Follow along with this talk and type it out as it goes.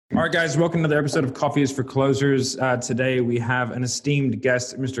All right, guys, welcome to another episode of Coffee is for Closers. Today we have an esteemed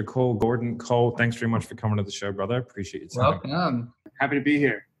guest, Mr. Cole Gordon. Cole, thanks very much for coming to the show, brother. Appreciate your time. Welcome. Happy to be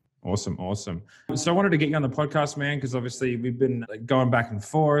here. Awesome. So I wanted to get you on the podcast, man, because obviously we've been going back and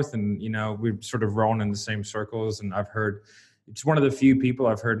forth and, we're sort of rolling in the same circles. And I've heard, it's one of the few people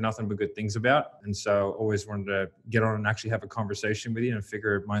I've heard nothing but good things about. And so always wanted to get on and actually have a conversation with you and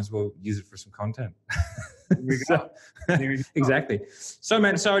figure might as well use it for some content. Here we go. Exactly. So,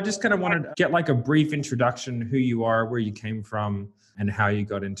 man, I just kind of wanted to get like a brief introduction, who you are, where you came from, and how you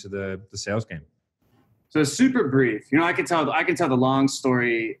got into the sales game. So super brief. I can tell the long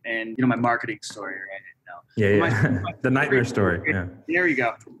story and my marketing story, right? The nightmare story. Yeah. There you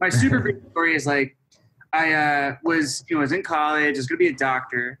go. My super brief story is like I was in college. I was going to be a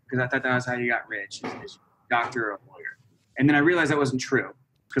doctor because I thought that was how you got rich, is doctor or a lawyer. And then I realized that wasn't true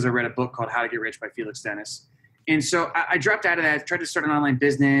because I read a book called How to Get Rich by Felix Dennis. And so I dropped out of that, tried to start an online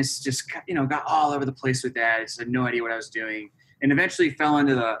business, just got all over the place with that. I just had no idea what I was doing. And eventually fell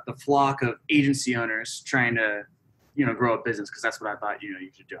into the flock of agency owners trying to, grow a business because that's what I thought, you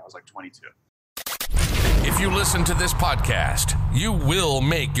should do. I was like 22. If you listen to this podcast, you will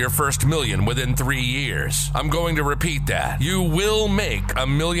make your first million within 3 years. I'm going to repeat that. You will make $1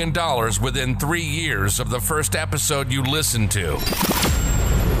 million within 3 years of the first episode you listen to.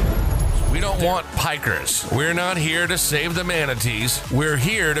 We don't want pikers. We're not here to save the manatees. We're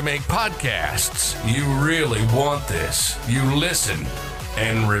here to make podcasts. You really want this. You listen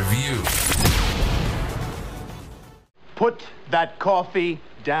and review. Put that coffee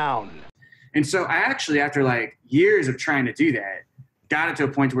down. And so I actually, after like years of trying to do that, got it to a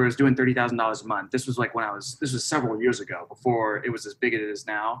point where I was doing $30,000 a month. This was like this was several years ago before it was as big as it is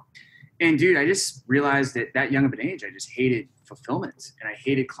now. And dude, I just realized that young of an age, I just hated fulfillment and I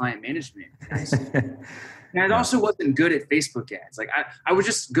hated client management. And I also wasn't good at Facebook ads. Like I was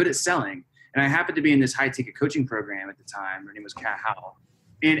just good at selling. And I happened to be in this high ticket coaching program at the time. Her name was Kat Howell.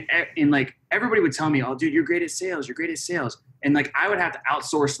 And like everybody would tell me, oh, dude, you're great at sales. You're great at sales. And like I would have to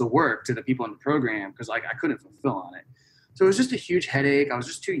outsource the work to the people in the program because like I couldn't fulfill on it. So it was just a huge headache. I was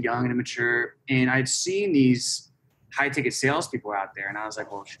just too young and immature. And I'd seen these high ticket salespeople out there. And I was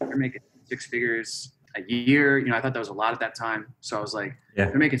like, well, they're making 6 figures a year. I thought that was a lot at that time. So I was like,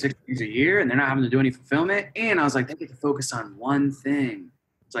 They're making 6 figures a year and they're not having to do any fulfillment. And I was like, they get to focus on one thing.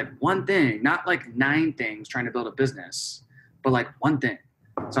 It's like one thing, not like 9 things trying to build a business, but like one thing.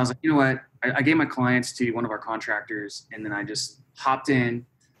 So I was like, you know what? I gave my clients to one of our contractors and then I just hopped in,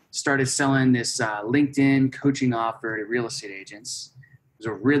 started selling this LinkedIn coaching offer to real estate agents. It was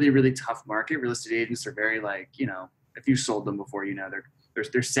a really, really tough market. Real estate agents are very like, if you sold them before,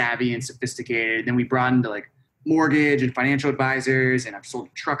 they're savvy and sophisticated. Then we brought into like mortgage and financial advisors, and I've sold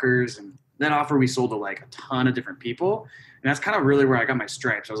to truckers. And that offer we sold to like a ton of different people. And that's kind of really where I got my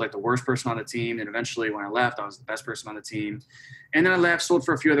stripes. I was like the worst person on the team. And eventually when I left, I was the best person on the team. And then I left, sold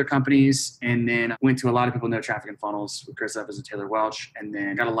for a few other companies, and then went to a lot of people know Traffic and Funnels with Chris Evans and Taylor Welch. And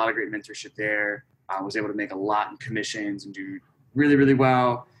then got a lot of great mentorship there. I was able to make a lot in commissions and do really, really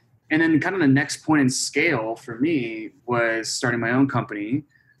well. And then kind of the next point in scale for me was starting my own company,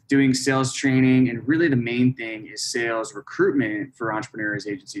 doing sales training. And really the main thing is sales recruitment for entrepreneurs,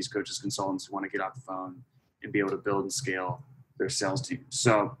 agencies, coaches, consultants who want to get off the phone and be able to build and scale their sales team.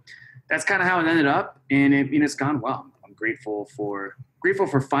 So that's kind of how it ended up. And it's gone well. I'm grateful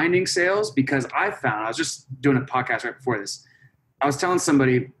for finding sales because I was just doing a podcast right before this. I was telling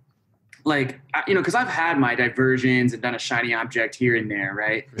somebody, like, because I've had my diversions and done a shiny object here and there,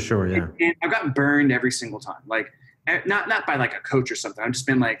 right? For sure, yeah. And I've gotten burned every single time. Like, not by like a coach or something. I've just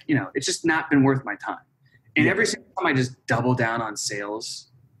been like, it's just not been worth my time. And every single time I just double down on sales,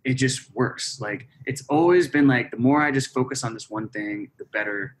 it just works. Like, it's always been like, the more I just focus on this one thing, the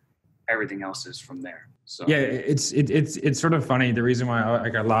better everything else is from there. So yeah, it's sort of funny. The reason why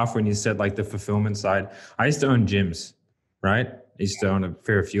I laugh when you said like the fulfillment side, I used to own gyms, right? I used to own a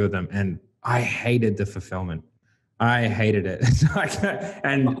fair few of them, and I hated the fulfillment. I hated it.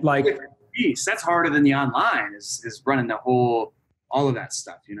 And like, that's harder than the online is running all of that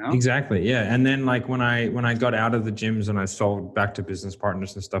stuff, Exactly. Yeah. And then like when I got out of the gyms and I sold back to business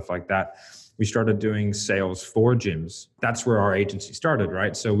partners and stuff like that, we started doing sales for gyms. That's where our agency started,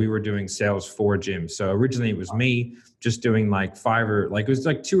 right? So we were doing sales for gyms. So originally it was me just doing like it was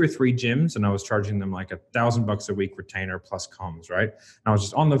like 2 or 3 gyms, and I was charging them like $1,000 a week retainer plus comms, right? And I was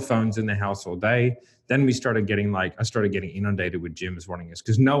just on the phones in the house all day. Then I started getting inundated with gyms wanting us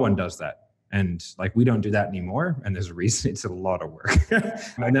because no one does that. And like, we don't do that anymore. And there's a reason. It's a lot of work.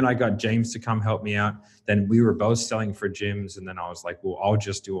 And then I got James to come help me out. Then we were both selling for gyms. And then I was like, well, I'll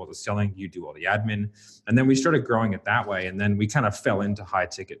just do all the selling. You do all the admin. And then we started growing it that way. And then we kind of fell into high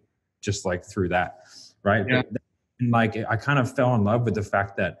ticket, just like through that. Right. Yeah. And like, I kind of fell in love with the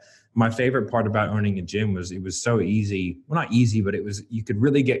fact that my favorite part about owning a gym was it was so easy. Well, not easy, but it was, you could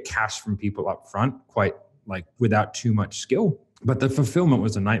really get cash from people up front quite like without too much skill. But the fulfillment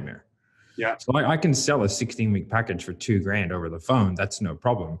was a nightmare. Yeah. So I can sell a 16-week package for $2,000 over the phone. That's no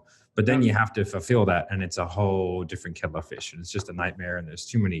problem. But then you have to fulfill that. And it's a whole different kettle of fish. And it's just a nightmare. And there's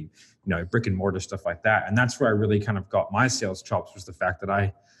too many, brick and mortar stuff like that. And that's where I really kind of got my sales chops, was the fact that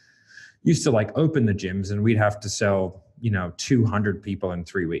I used to like open the gyms and we'd have to sell, 200 people in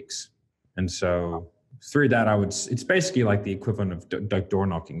 3 weeks. And so through that, it's basically like the equivalent of door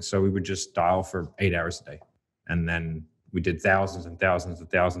knocking. So we would just dial for 8 hours a day. And then we did thousands and thousands and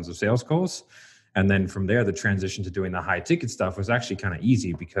thousands of sales calls. And then from there, the transition to doing the high ticket stuff was actually kind of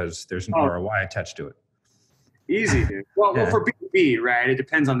easy because there's an ROI attached to it. Easy, dude. Well, for B2B, right? It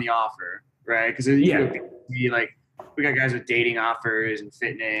depends on the offer, right? Because B2B, like we got guys with dating offers and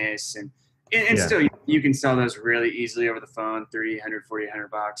fitness and still you can sell those really easily over the phone, $300, $400,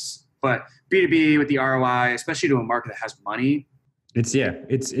 $800. But B2B with the ROI, especially to a market that has money, it's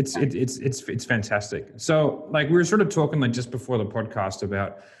fantastic. So like we were sort of talking like just before the podcast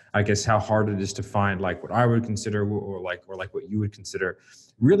about, I guess, how hard it is to find like what I would consider or like what you would consider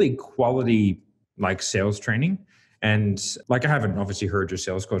really quality like sales training. And like I haven't obviously heard your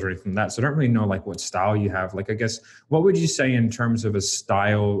sales calls or anything from that, so I don't really know like what style you have. Like I guess what would you say in terms of a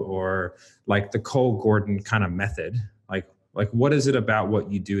style or like the Cole Gordon kind of method? Like what is it about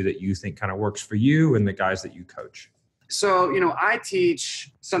what you do that you think kind of works for you and the guys that you coach? So, I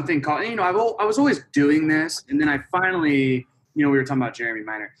teach something called, I was always doing this. And then I finally, we were talking about Jeremy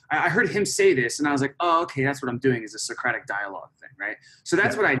Miner. I heard him say this and I was like, oh, okay, that's what I'm doing, is a Socratic dialogue thing, right? So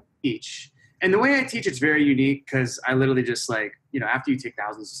that's what I teach. And the way I teach, it's very unique because I literally just like, after you take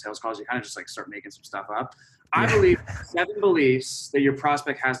thousands of sales calls, you kind of just like start making some stuff up. I believe 7 beliefs that your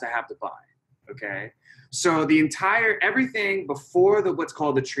prospect has to have to buy. Okay. So everything before what's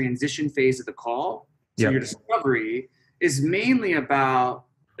called the transition phase of the call, so your discovery, is mainly about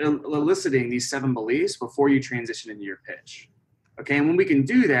eliciting these 7 beliefs before you transition into your pitch. Okay. And when we can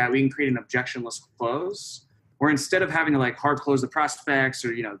do that, we can create an objectionless close, where instead of having to like hard close the prospects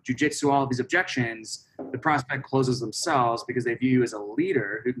or, jujitsu all of these objections, the prospect closes themselves because they view you as a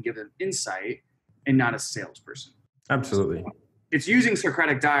leader who can give them insight and not a salesperson. Absolutely. So it's using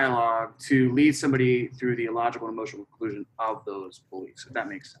Socratic dialogue to lead somebody through the illogical and emotional conclusion of those beliefs, if that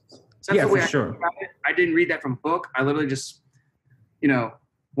makes sense. So that's the way I didn't read that from a book. I literally just,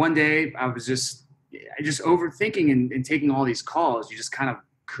 one day I just overthinking and taking all these calls. You just kind of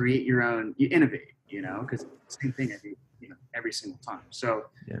create your own, you innovate, because it's the same thing every single time. So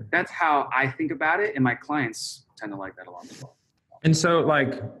that's how I think about it. And my clients tend to like that a lot as well. And so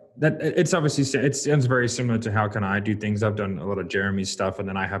like that, it's obviously, it sounds very similar to how can I do things. I've done a lot of Jeremy's stuff and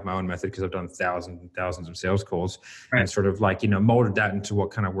then I have my own method because I've done thousands and thousands of sales calls and sort of like, molded that into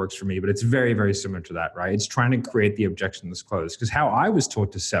what kind of works for me. But it's very, very similar to that, right? It's trying to create the objectionless close, because how I was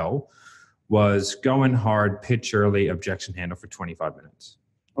taught to sell was go in hard, pitch early, objection handle for 25 minutes.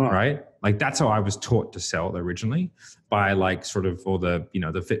 Right? Like that's how I was taught to sell originally by like sort of all the,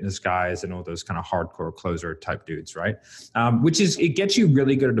 the fitness guys and all those kind of hardcore closer type dudes. Right. It gets you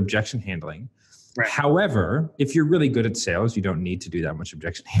really good at objection handling. Right. However, if you're really good at sales, you don't need to do that much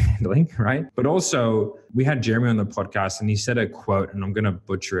objection handling. Right. But also we had Jeremy on the podcast and he said a quote, and I'm going to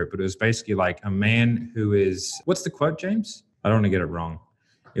butcher it, but it was basically like a man who is, what's the quote, James? I don't want to get it wrong.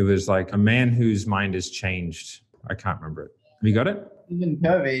 It was like a man whose mind is changed. I can't remember it. Have you got it? Stephen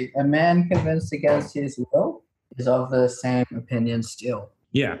Covey, a man convinced against his will is of the same opinion still.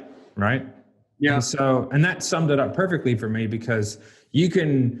 Yeah, right? Yeah. And that summed it up perfectly for me, because you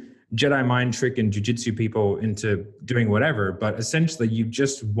can Jedi mind trick and jujitsu people into doing whatever, but essentially you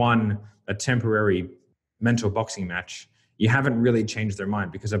just won a temporary mental boxing match. You haven't really changed their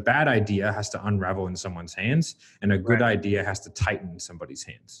mind, because a bad idea has to unravel in someone's hands and a good idea has to tighten in somebody's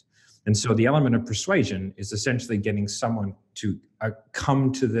hands. And so the element of persuasion is essentially getting someone to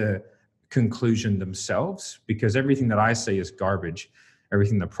come to the conclusion themselves, because everything that I say is garbage.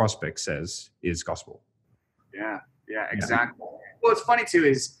 Everything the prospect says is gospel. Yeah, exactly. Well, it's funny too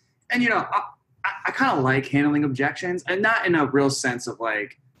is, and I kind of like handling objections, and not in a real sense of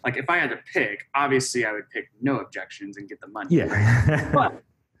like if I had to pick, obviously I would pick no objections and get the money. Yeah. Right? But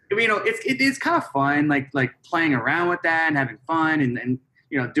it's kind of fun, like playing around with that and having fun and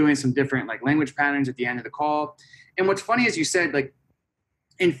doing some different like language patterns at the end of the call. And what's funny is you said like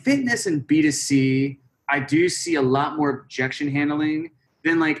in fitness and B2C, I do see a lot more objection handling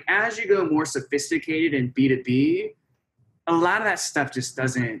than like as you go more sophisticated in B2B, a lot of that stuff just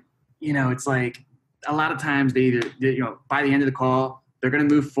doesn't, it's like a lot of times they either, by the end of the call, they're going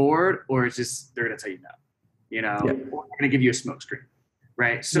to move forward or it's just, they're going to tell you no, or they're going to give you a smoke screen.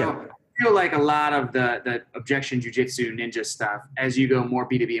 Right. So I feel like a lot of the objection jujitsu ninja stuff, as you go more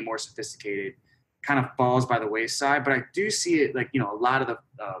B2B and more sophisticated, kind of falls by the wayside. But I do see it like, a lot of the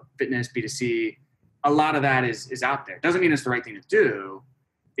fitness B2C, a lot of that is out there. Doesn't mean it's the right thing to do.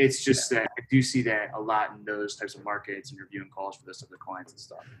 It's just that I do see that a lot in those types of markets and reviewing calls for those other clients and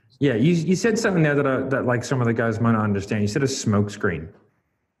stuff. Yeah. You said something there that like some of the guys might not understand. You said a smoke screen.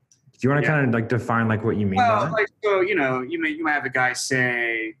 Do you want to kind of like define like what you mean by that? Like, so, you might have a guy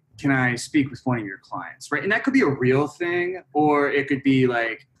say, can I speak with one of your clients? Right. And that could be a real thing, or it could be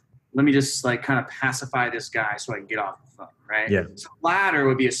like, let me just like kind of pacify this guy so I can get off the phone. Right. Yeah. So the latter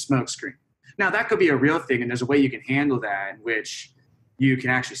would be a smoke screen. Now that could be a real thing. And there's a way you can handle that in which you can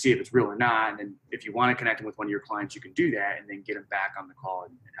actually see if it's real or not. And then if you want to connect them with one of your clients, you can do that and then get them back on the call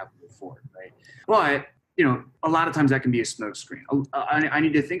and have them move forward. Right. But a lot of times that can be a smoke screen. I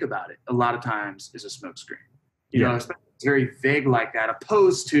need to think about it. A lot of times is a smoke screen. It's very vague like that,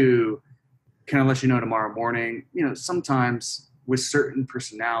 opposed to, can I let you know tomorrow morning? Sometimes with certain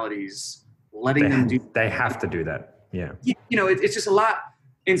personalities, letting them do. They have to do that. Yeah. It's just a lot.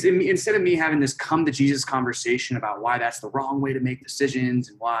 Instead of me having this come to Jesus conversation about why that's the wrong way to make decisions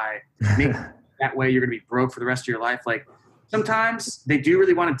and why make that way you're going to be broke for the rest of your life. Like sometimes they do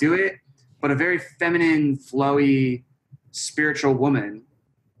really want to do it, but a very feminine, flowy, spiritual woman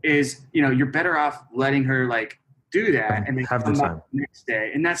is, you're better off letting her like do that and then have the time the next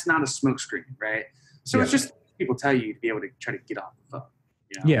day. And that's not a smoke screen, right? So it's just people tell you to be able to try to get off the phone.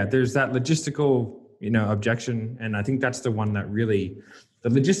 Yeah, there's that logistical, objection. And I think that's the one that really, the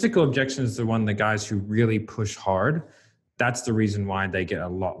logistical objection is the one, the guys who really push hard, that's the reason why they get a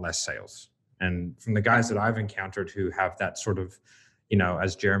lot less sales. And from the guys that I've encountered who have that sort of,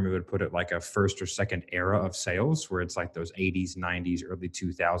 as Jeremy would put it, like a first or second era of sales where it's like those 80s, 90s, early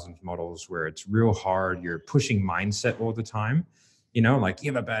 2000s models where it's real hard. You're pushing mindset all the time, like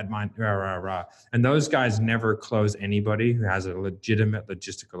you have a bad mind, rah, rah, rah. And those guys never close anybody who has a legitimate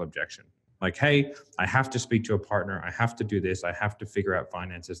logistical objection. Like, hey, I have to speak to a partner. I have to do this. I have to figure out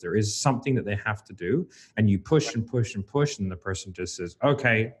finances. There is something that they have to do. And you push and push and push. And the person just says,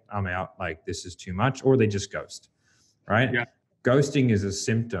 okay, I'm out. Like, this is too much. Or they just ghost, right? Yeah. Ghosting is a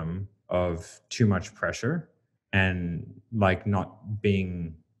symptom of too much pressure and like not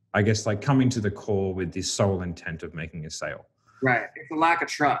being, I guess, like coming to the call with the sole intent of making a sale. Right. It's a lack of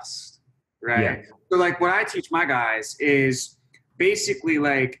trust. Right. Yeah. So like what I teach my guys is basically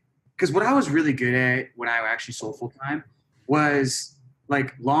like, because what I was really good at when I actually sold full time was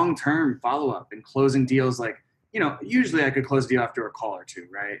like long-term follow-up and closing deals. Like, usually I could close a deal after a call or two.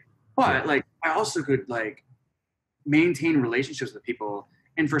 Right. But like, I also could like maintain relationships with people,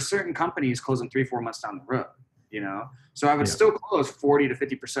 and for certain companies close them 3-4 months down the road, so I would still close 40 to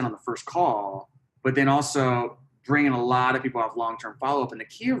 50% on the first call, but then also bring in a lot of people off long-term follow-up. And the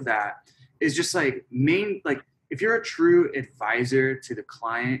key of that is just like if you're a true advisor to the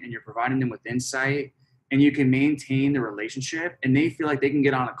client and you're providing them with insight and you can maintain the relationship and they feel like they can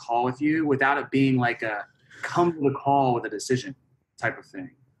get on a call with you without it being like a come to the call with a decision type of thing.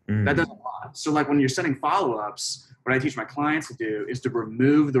 That does a lot. So like when you're setting follow-ups, what I teach my clients to do is to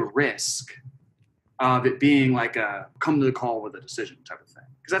remove the risk of it being like a come to the call with a decision type of thing.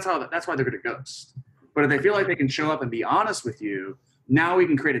 Because that's why they're going to ghost. But if they feel like they can show up and be honest with you, now we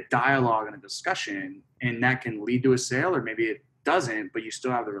can create a dialogue and a discussion, and that can lead to a sale, or maybe it doesn't, but you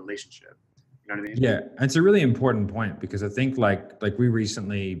still have the relationship. You know what I mean? Yeah. It's a really important point because I think like we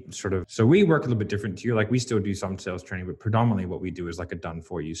recently so we work a little bit different to you. Like we still do some sales training, but predominantly what we do is like a done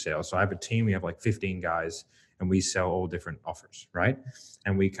for you sale. So I have a team, we have like 15 guys and we sell all different offers, right?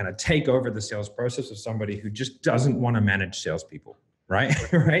 And we kind of take over the sales process of somebody who just doesn't want to manage salespeople, right?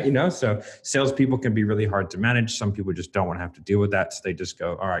 Right. So salespeople can be really hard to manage. Some people just don't want to have to deal with that. So they just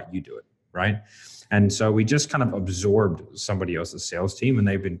go, all right, you do it. Right. And so we just kind of absorbed somebody else's sales team, and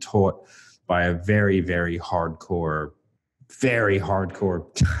they've been taught by a very, very hardcore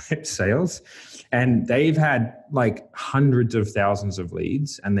type sales. And they've had like hundreds of thousands of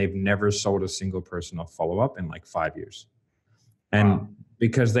leads, and they've never sold a single person a follow-up in like 5 years. And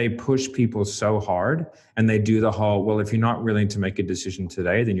because they push people so hard and they do the whole, well, if you're not willing to make a decision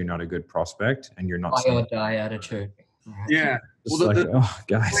today, then you're not a good prospect and you're not. Buy or die attitude. Yeah. Well,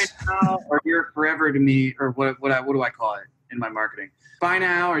 guys. Buy now or you're forever to me, or what do I call it in my marketing? Buy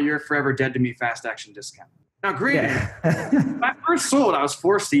now or you're forever dead to me, fast action discount. Now, granted, Yeah. when I first sold, I was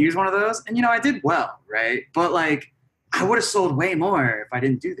forced to use one of those, and I did well, right? But like, I would have sold way more if I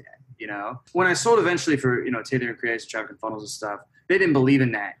didn't do that. When I sold eventually for tailoring creatives, traffic and funnels and stuff, they didn't believe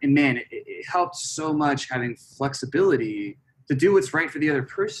in that, and man, it helped so much having flexibility to do what's right for the other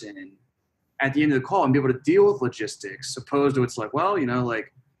person at the end of the call and be able to deal with logistics, opposed to it's like, well,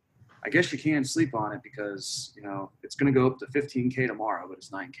 like, I guess you can't sleep on it because, it's going to go up to 15K tomorrow, but it's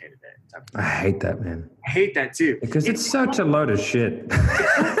 9K today. I hate that, man. I hate that too. Because it's such a load of shit.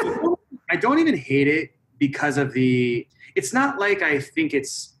 I don't even hate it because of it's not like I think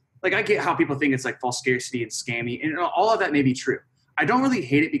it's, like I get how people think it's like false scarcity and scammy, and all of that may be true. I don't really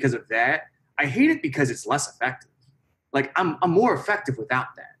hate it because of that. I hate it because it's less effective. Like I'm more effective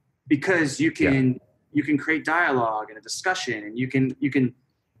without that because you can create dialogue and a discussion, and you can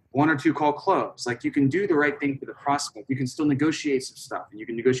one or two call close. Like you can do the right thing for the prospect. You can still negotiate some stuff, and you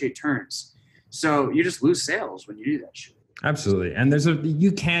can negotiate terms. So you just lose sales when you do that shit. Absolutely. And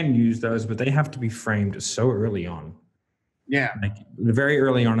you can use those, but they have to be framed so early on. Yeah. Like very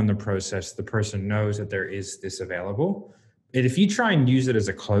early on in the process, the person knows that there is this available. And if you try and use it as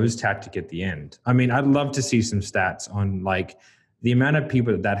a close tactic at the end, I mean, I'd love to see some stats on like the amount of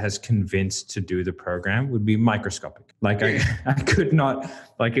people that has convinced to do the program would be microscopic. Like I could not,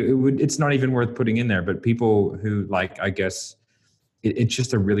 like it's not even worth putting in there, but people who like, I guess it's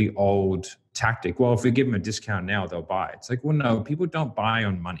just a really old tactic. Well, if we give them a discount now, they'll buy. It's like, well, no, people don't buy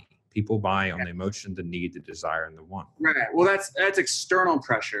on money. People buy on the emotion, the need, the desire, and the want. Right. Well, that's external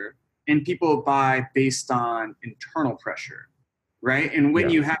pressure, and people buy based on internal pressure, right? And when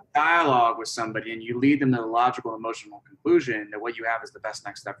you have dialogue with somebody and you lead them to the logical, emotional conclusion that what you have is the best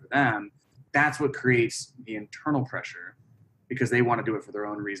next step for them, that's what creates the internal pressure, because they want to do it for their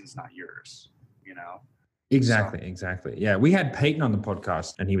own reasons, not yours. Exactly. Yeah, we had Peyton on the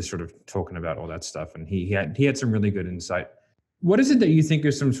podcast, and he was sort of talking about all that stuff, and he had some really good insight. What is it that you think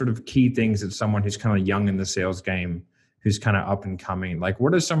are some sort of key things that someone who's kind of young in the sales game, who's kind of up and coming, like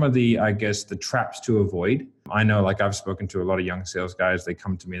what are some of the, I guess, the traps to avoid? I know, like I've spoken to a lot of young sales guys, they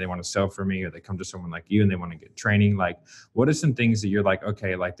come to me, they want to sell for me, or they come to someone like you and they want to get training. Like, what are some things that you're like,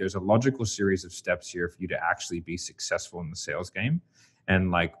 okay, like there's a logical series of steps here for you to actually be successful in the sales game? And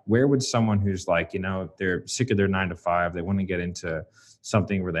like, where would someone who's like, they're sick of their 9 to 5, they want to get into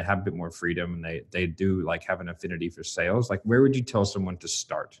something where they have a bit more freedom and they do like have an affinity for sales, like where would you tell someone to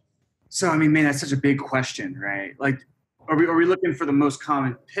start? So, I mean, man, that's such a big question, right? Like, are we looking for the most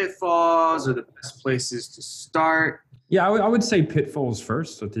common pitfalls or the best places to start? Yeah, I would say pitfalls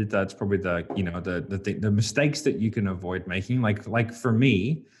first. So that's probably the mistakes that you can avoid making. Like for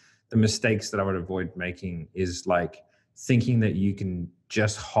me, the mistakes that I would avoid making is like thinking that you can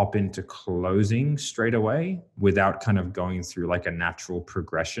just hop into closing straight away without kind of going through like a natural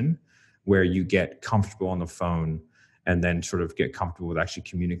progression where you get comfortable on the phone and then sort of get comfortable with actually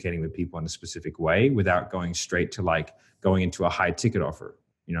communicating with people in a specific way without going straight to like going into a high ticket offer.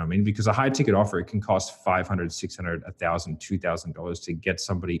 You know what I mean? Because a high ticket offer, it can cost $500, $600, $1,000, $2,000 to get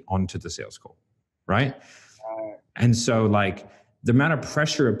somebody onto the sales call, right? And so like the amount of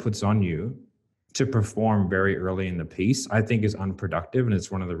pressure it puts on you to perform very early in the piece, I think is unproductive. And it's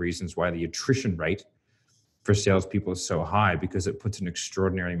one of the reasons why the attrition rate for salespeople is so high, because it puts an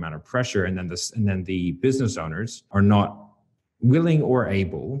extraordinary amount of pressure. And then the business owners are not willing or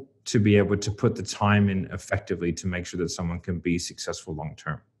able to be able to put the time in effectively to make sure that someone can be successful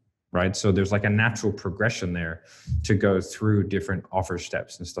long-term, right? So there's like a natural progression there to go through different offer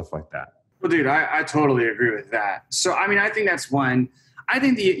steps and stuff like that. Well, dude, I totally agree with that. So, I mean, I think that's one. I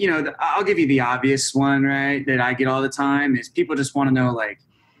think I'll give you the obvious one, right, that I get all the time is people just want to know, like,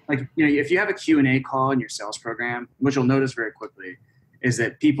 if you have a Q&A call in your sales program, what you'll notice very quickly is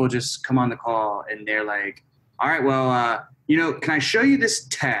that people just come on the call and they're like, all right, well, can I show you this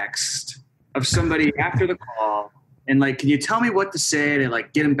text of somebody after the call? And like, can you tell me what to say to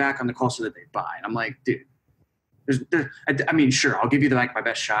like get them back on the call so that they buy? And I'm like, dude, I mean, sure, I'll give you my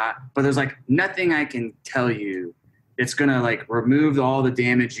best shot, but there's like nothing I can tell you it's going to like remove all the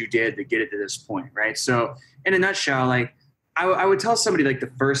damage you did to get it to this point. Right. So in a nutshell, like I would tell somebody like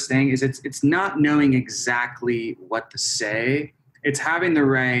the first thing is it's not knowing exactly what to say. It's having the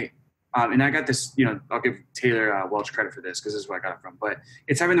right, and I got this, I'll give Taylor Welch credit for this because this is where I got it from, but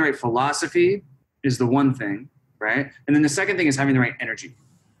it's having the right philosophy is the one thing. Right. And then the second thing is having the right energy,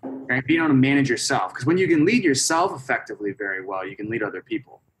 right? Being able to manage yourself. Because when you can lead yourself effectively very well, you can lead other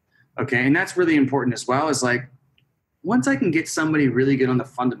people. Okay. And that's really important as well, is like, once I can get somebody really good on the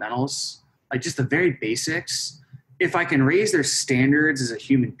fundamentals, like just the very basics, if I can raise their standards as a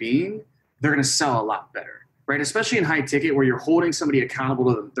human being, they're going to sell a lot better, right? Especially in high ticket where you're holding somebody accountable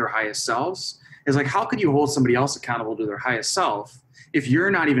to their highest selves. is like, how could you hold somebody else accountable to their highest self if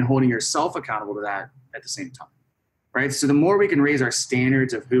you're not even holding yourself accountable to that at the same time, right? So the more we can raise our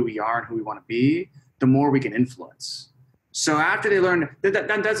standards of who we are and who we want to be, the more we can influence. So after they learn,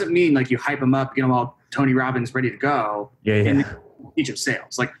 that doesn't mean like you hype them up, get them all Tony Robbins ready to go, and teach them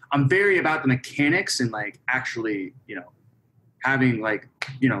sales. Like, I'm very about the mechanics and like actually, having like,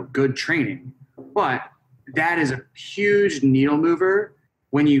 good training. But that is a huge needle mover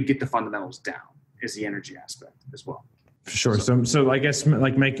when you get the fundamentals down, is the energy aspect as well. For sure. So I guess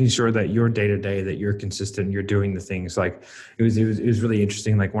like making sure that your day to day, that you're consistent, you're doing the things. Like it was really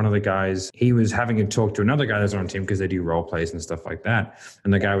interesting. Like one of the guys, he was having a talk to another guy that's on team because they do role plays and stuff like that.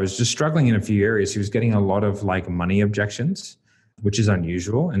 And the guy was just struggling in a few areas. He was getting a lot of like money objections, which is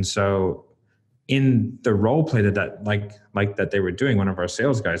unusual. And so in the role play that they were doing, one of our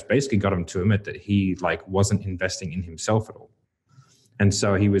sales guys basically got him to admit that he like wasn't investing in himself at all. And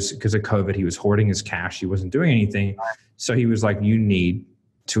so he was, because of COVID, he was hoarding his cash. He wasn't doing anything. So he was like, you need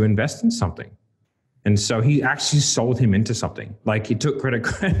to invest in something. And so he actually sold him into something. Like he took credit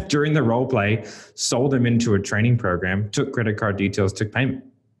card during the role play, sold him into a training program, took credit card details, took payment,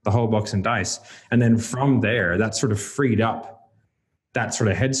 the whole box and dice. And then from there, that sort of freed up that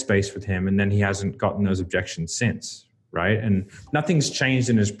sort of headspace with him. And then he hasn't gotten those objections since. Right. And nothing's changed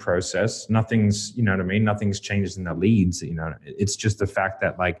in his process. Nothing's, you know what I mean? Nothing's changed in the leads, it's just the fact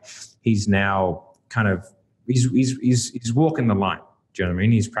that like, he's now kind of, he's walking the line. Do you know what I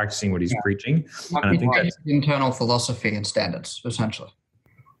mean? He's practicing what he's preaching. And I think that's internal philosophy and standards, essentially.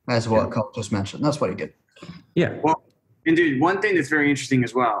 That's what Cole just mentioned. That's what he did. Yeah. Well, and dude, one thing that's very interesting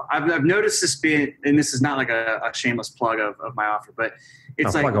as well, I've noticed this being, and this is not like a shameless plug of my offer, but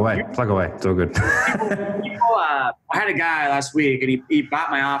it's like plug away. It's all good. I had a guy last week and he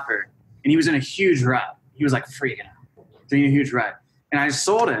bought my offer and he was in a huge rut. He was like freaking out, doing a huge rut. And I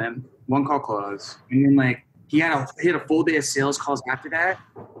sold him, one call closed. And then like he had a full day of sales calls after that.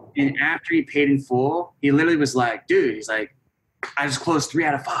 And after he paid in full, he literally was like, dude, he's like, I just closed 3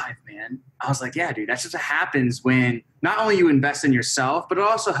 out of 5, man. I was like, yeah, dude, that's just what happens when not only you invest in yourself, but it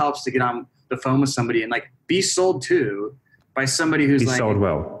also helps to get on the phone with somebody and like be sold to by somebody who's like sold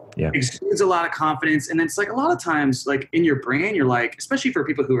well. Yeah. Exudes a lot of confidence. And it's like a lot of times like in your brain, you're like, especially for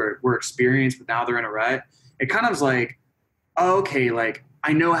people who were experienced, but now they're in a rut, it kind of is like, oh, okay, like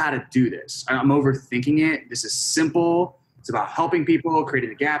I know how to do this. I'm overthinking it. This is simple. It's about helping people,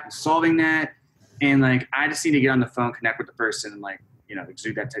 creating a gap and solving that. And like, I just need to get on the phone, connect with the person and like,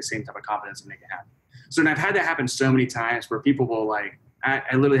 exude that same type of confidence and make it happen. So, and I've had that happen so many times where people will like, I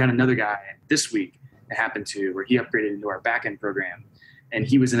literally had another guy this week that happened to where he upgraded into our backend program and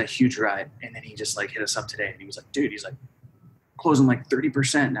he was in a huge rut. And then he just like hit us up today and he was like, dude, he's like closing like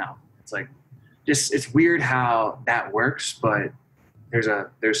 30% now. It's like, it's weird how that works, but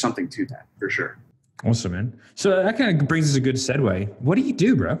there's something to that for sure. Awesome, man. So that kind of brings us a good segue. What do you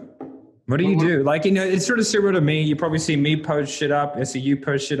do, bro? What do you do? Like, it's sort of similar to me. You probably see me post shit up. I see you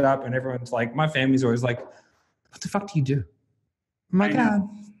post shit up and everyone's like, my family's always like, what the fuck do you do? I'm like,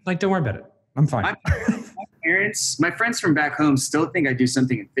 like, don't worry about it. I'm fine. My friends from back home still think I do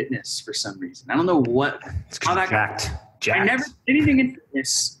something in fitness for some reason. I don't know how that jacked. I never did anything in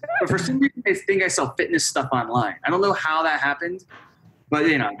fitness, but for some reason they think I sell fitness stuff online. I don't know how that happened, but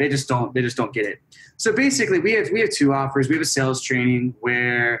they just don't get it. So basically we have 2 offers. We have a sales training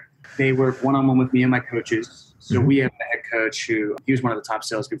where they work one-on-one with me and my coaches. So we have a head coach he was one of the top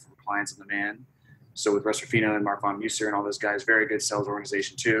salespeople for clients in the man. So with Russ Ruffino and Mark Von Muser and all those guys, very good sales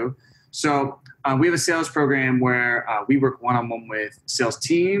organization too. So we have a sales program where we work one-on-one with sales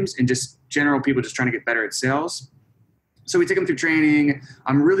teams and just general people just trying to get better at sales. So we take them through training.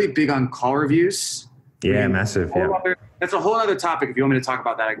 I'm really big on call reviews. Yeah, massive. Yeah. That's a whole other topic. If you want me to talk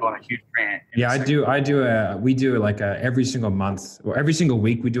about that, I go on a huge rant. Yeah, we do like every single month or every single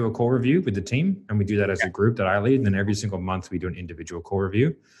week we do a call review with the team, and we do that as a group that I lead. And then every single month we do an individual call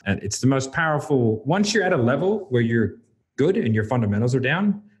review. And it's the most powerful. Once you're at a level where you're good and your fundamentals are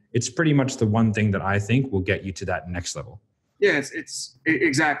down, it's pretty much the one thing that I think will get you to that next level. Yeah, it's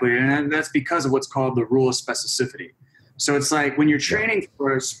exactly. And that's because of what's called the rule of specificity. So it's like when you're training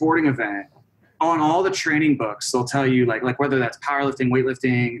for a sporting event, on all the training books, they'll tell you like whether that's powerlifting,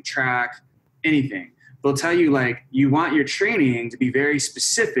 weightlifting, track, anything. They'll tell you like you want your training to be very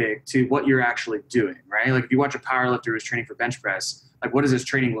specific to what you're actually doing, right? Like if you watch a powerlifter who's training for bench press, like what does his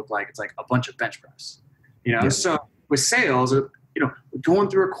training look like? It's like a bunch of bench press, So with sales, going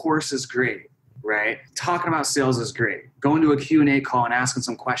through a course is great, right? Talking about sales is great. Going to a Q&A call and asking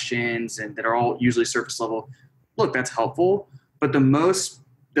some questions and that are all usually surface level. Look, that's helpful, but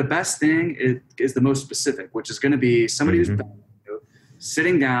the best thing is the most specific, which is going to be somebody who's better than you,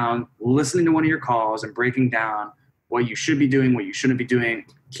 sitting down, listening to one of your calls and breaking down what you should be doing, what you shouldn't be doing,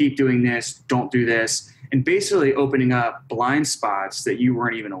 keep doing this, don't do this, and basically opening up blind spots that you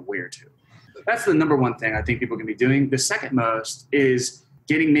weren't even aware to. That's the number one thing I think people can be doing. The second most is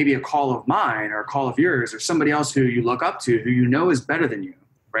getting maybe a call of mine or a call of yours or somebody else who you look up to, who you know is better than you,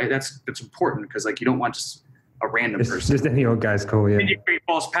 right? That's important because like you don't want just a random person. Just any old guy's call, yeah. And you create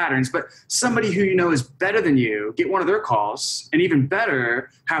false patterns, but somebody who you know is better than you, get one of their calls, and even better,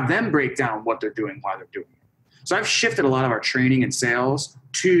 have them break down what they're doing, why they're doing it. So I've shifted a lot of our training and sales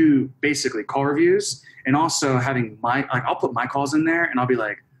to basically call reviews and also having I'll put my calls in there and I'll be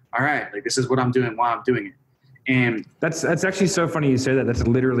like, all right, like this is what I'm doing, why I'm doing it. And that's actually so funny you say that. That's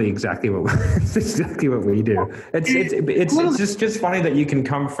literally exactly what it's exactly what we do. It's just funny that you can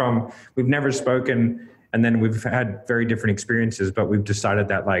come from, we've never spoken and then we've had very different experiences, but we've decided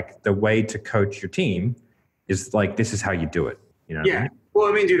that like the way to coach your team is like, this is how you do it. You know? Yeah. Well,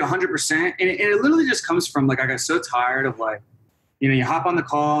 I mean, dude, 100%. And it literally just comes from like, I got so tired of like, you know, you hop on the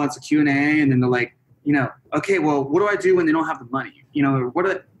call, it's a Q&A, and then they're like, you know, okay, well, what do I do when they don't have the money? You know,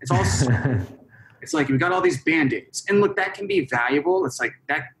 it's all, it's like, we got all these Band-Aids. And look, that can be valuable. It's like,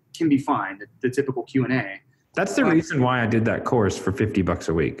 that can be fine, the typical Q&A. That's the reason why I did that course for $50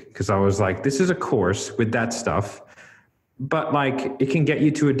 a week. Because I was like, this is a course with that stuff, but like it can get you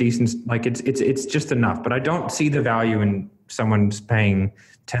to a decent, like it's just enough. But I don't see the value in someone's paying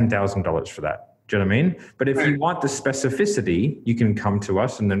 $10,000 for that. Do you know what I mean? But if you want the specificity, you can come to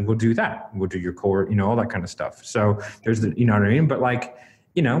us and then we'll do that. We'll do your core, you know, all that kind of stuff. So there's the, you know what I mean? But like,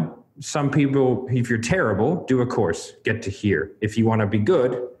 you know, some people, if you're terrible, do a course, get to here. If you want to be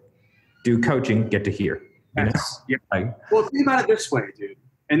good, do coaching, get to here. Yes. Yeah. Well, think about it this way, dude.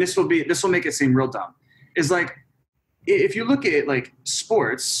 And this will make it seem real dumb. Is like, if you look at like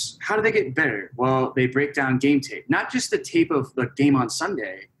sports, how do they get better? Well, they break down game tape, not just the tape of the game on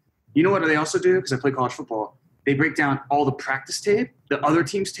Sunday. You know what they also do? Because I play college football. They break down all the practice tape, the other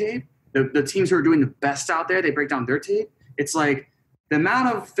team's tape, the teams who are doing the best out there, they break down their tape. It's like the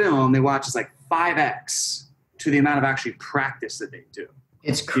amount of film they watch is like 5x to the amount of actually practice that they do.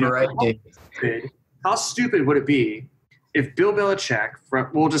 It's crazy. How stupid would it be if Bill Belichick,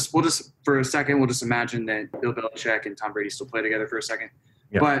 we'll just for a second, we'll just imagine that Bill Belichick and Tom Brady still play together for a second.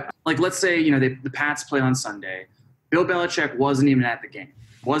 Yep. But like, let's say, you know, the Pats play on Sunday. Bill Belichick wasn't even at the game.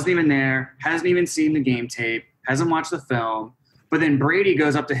 Wasn't even there, hasn't even seen the game tape, hasn't watched the film. But then Brady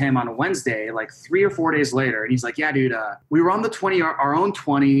goes up to him on a Wednesday, like 3 or 4 days later, and he's like, yeah, dude, we were on the 20, our own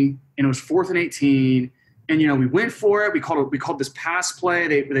 20, and it was 4th and 18. And, you know, we went for it. We called this pass play.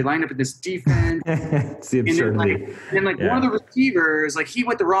 They lined up in this defense. It's the absurdity. And then one of the receivers, like he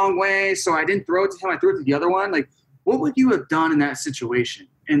went the wrong way, so I didn't throw it to him. I threw it to the other one. Like, what would you have done in that situation?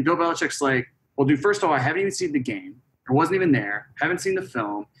 And Bill Belichick's like, well, dude, first of all, I haven't even seen the game. I wasn't even there, haven't seen the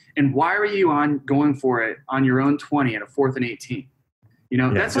film, and why are you going for it on your own 20 at a 4th and 18? You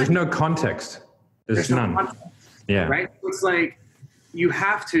know, that's there's like, no context. There's none. No context, yeah. Right? It's like you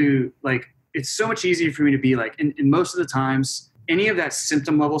have to, like, it's so much easier for me to be like, and most of the times, any of that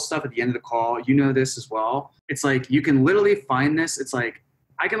symptom level stuff at the end of the call, you know this as well. It's like you can literally find this. It's like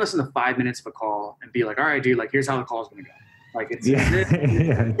I can listen to 5 minutes of a call and be like, all right, dude, like here's how the call is going to go. Like it's here's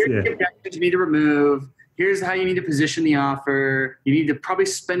the objections you need to remove. Here's how you need to position the offer. You need to probably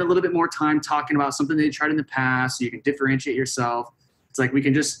spend a little bit more time talking about something that you tried in the past so you can differentiate yourself. It's like we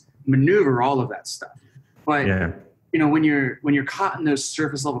can just maneuver all of that stuff. But you know, when you're caught in those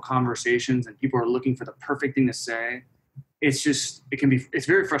surface level conversations and people are looking for the perfect thing to say, it's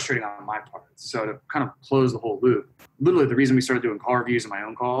very frustrating on my part. So to kind of close the whole loop, literally the reason we started doing call reviews in my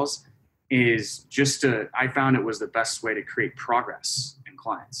own calls is I found it was the best way to create progress in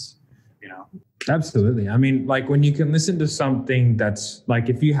clients, you know? Absolutely. I mean, like when you can listen to something that's like,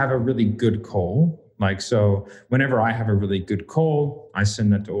 if you have a really good call, like, so whenever I have a really good call, I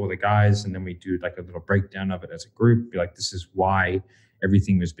send that to all the guys and then we do like a little breakdown of it as a group. Be like, this is why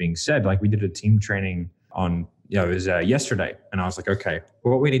everything was being said. Like we did a team training on, it was yesterday. And I was like, okay,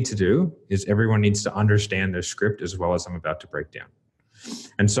 well, what we need to do is everyone needs to understand their script as well as I'm about to break down.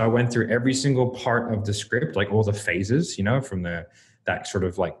 And so I went through every single part of the script, like all the phases, you know, from that sort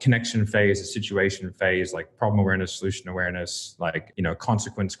of like connection phase, the situation phase, like problem awareness, solution awareness, like, you know,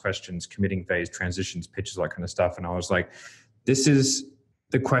 consequence questions, committing phase, transitions, pitches, all that kind of stuff. And I was like, this is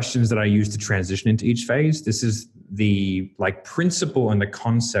the questions that I use to transition into each phase. This is the like principle and the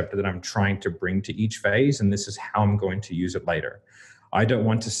concept that I'm trying to bring to each phase. And this is how I'm going to use it later. I don't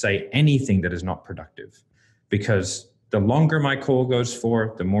want to say anything that is not productive, because the longer my call goes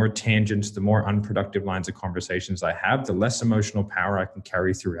for, the more tangents, the more unproductive lines of conversations I have, the less emotional power I can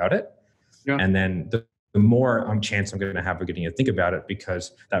carry throughout it. Yeah. And then the the more chance I'm going to have of getting to think about it,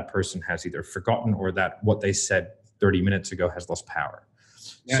 because that person has either forgotten or that what they said 30 minutes ago has lost power.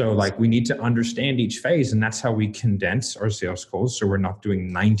 Yeah. So like we need to understand each phase, and that's how we condense our sales calls. So we're not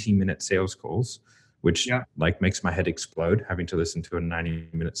doing 90-minute sales calls, which like makes my head explode having to listen to a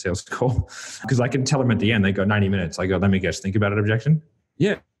 90-minute sales call, because I can tell them at the end, they go 90 minutes. I go, let me guess, think about an objection.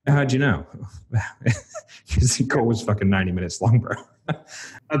 Yeah. How'd you know? Because the call was fucking 90 minutes long, bro.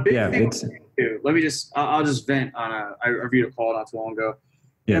 A big thing too. I'll just vent on I reviewed a call not too long ago.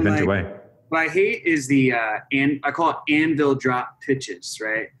 Yeah, vent away. What I hate is I call it anvil drop pitches,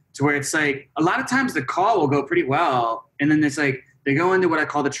 right? To where it's like, a lot of times the call will go pretty well. And then it's like, they go into what I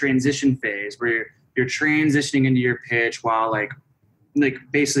call the transition phase, where you're transitioning into your pitch while like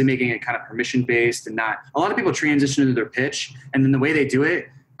basically making it kind of permission based, and not, a lot of people transition into their pitch. And then the way they do it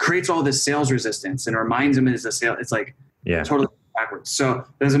creates all this sales resistance and reminds them it's a sale. It's like totally backwards. So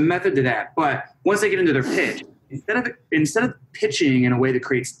there's a method to that. But once they get into their pitch, instead of pitching in a way that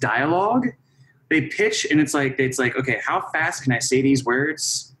creates dialogue, they pitch and it's like, okay, how fast can I say these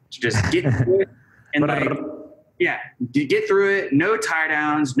words to just get through it? And get through it. No tie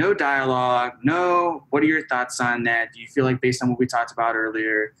downs, no dialogue, no, what are your thoughts on that? Do you feel like, based on what we talked about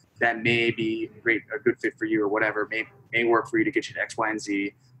earlier, that may be a good fit for you, or whatever, may work for you to get you to X, Y, and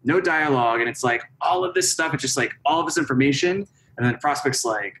Z? No dialogue. And it's like all of this stuff. It's just like all of this information. And then the prospect's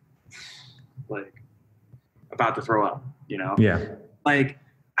like about to throw up, you know? Yeah. Like,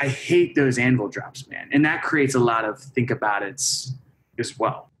 I hate those anvil drops, man. And that creates a lot of think about it as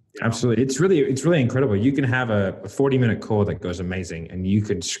well. You know? Absolutely. It's really incredible. You can have a 40-minute call that goes amazing, and you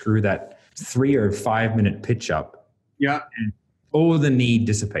can screw that 3 or 5 minute pitch up. Yeah. And all the need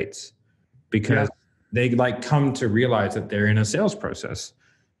dissipates because they like come to realize that they're in a sales process.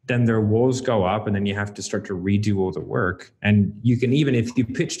 Then their walls go up, and then you have to start to redo all the work. And you can, even if you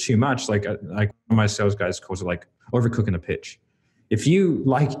pitch too much, like one of my sales guys calls it like overcooking the pitch. If you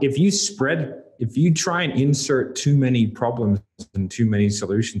try and insert too many problems and too many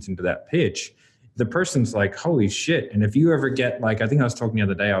solutions into that pitch, the person's like, holy shit. And if you ever get, like, I think I was talking the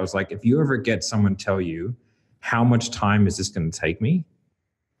other day, I was like, if you ever get someone tell you, how much time is this going to take me?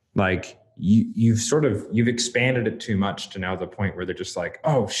 Like, you've expanded it too much to now the point where they're just like,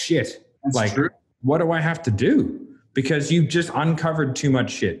 oh shit. That's like, true. What do I have to do? Because you've just uncovered too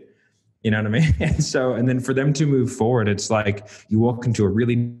much shit. You know what I mean? And then for them to move forward, it's like you walk into a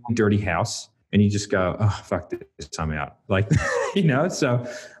really dirty house and you just go, oh, fuck this, I'm out. Like, you know, so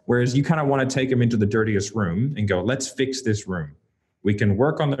whereas you kind of want to take them into the dirtiest room and go, let's fix this room. We can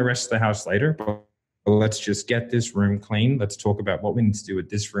work on the rest of the house later, but let's just get this room clean. Let's talk about what we need to do with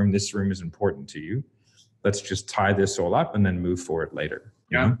this room. This room is important to you. Let's just tie this all up and then move forward later.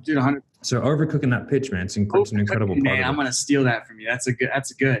 Yeah, dude, 100%. So overcooking that pitch, man, it's an incredible part. Man, I'm going to steal that from you. That's a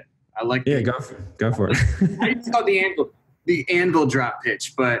good. I like that. Yeah, go for it. I used to call the anvil drop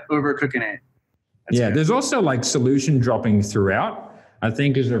pitch, but overcooking it. That's good. There's also like solution dropping throughout. I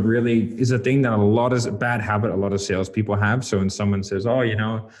think is a thing that a bad habit a lot of salespeople have. So when someone says, oh, you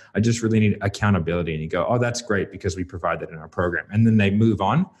know, I just really need accountability, and you go, oh, that's great because we provide that in our program, and then they move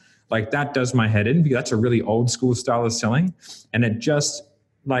on. Like, that does my head in, because that's a really old school style of selling. And it just,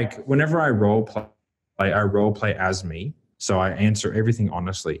 like, whenever I role play as me. So I answer everything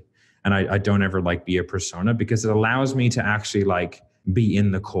honestly. And I don't ever like be a persona, because it allows me to actually like be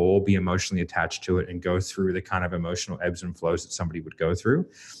in the call, be emotionally attached to it, and go through the kind of emotional ebbs and flows that somebody would go through.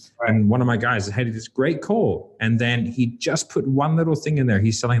 Right. And one of my guys had this great call, and then he just put one little thing in there.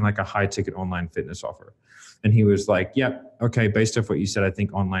 He's selling like a high ticket online fitness offer. And he was like, yep, okay, based off what you said, I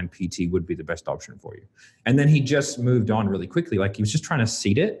think online PT would be the best option for you. And then he just moved on really quickly. Like, he was just trying to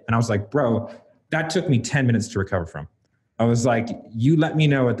seed it. And I was like, bro, that took me 10 minutes to recover from. I was like, you let me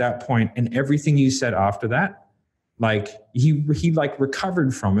know at that point, and everything you said after that, like he like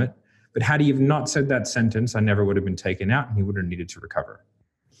recovered from it. But had he have not said that sentence, I never would have been taken out, and he would have needed to recover.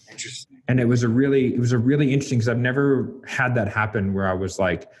 Interesting. And it was a really interesting, because I've never had that happen where I was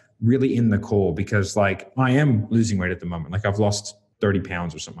like really in the call, because like I am losing weight at the moment. Like, I've lost 30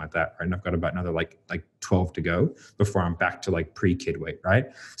 pounds or something like that, right? And I've got about another like 12 to go before I'm back to like pre-kid weight, right?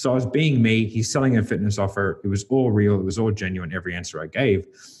 So I was being me. He's selling a fitness offer. It was all real. It was all genuine, every answer I gave.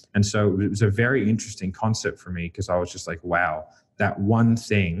 And so it was a very interesting concept for me, because I was just like, wow, that one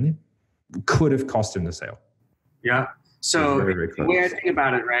thing could have cost him the sale. Yeah. So very, very the way I think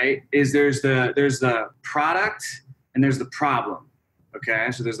about it, right, is there's the product and there's the problem.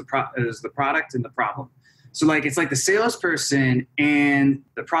 Okay. So there's the product and the problem. So like, it's like the salesperson and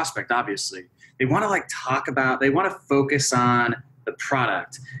the prospect, obviously, they want to like they want to focus on the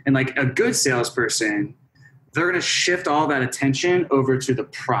product. And like a good salesperson, they're going to shift all that attention over to the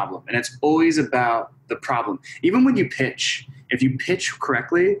problem. And it's always about the problem. Even when you pitch, if you pitch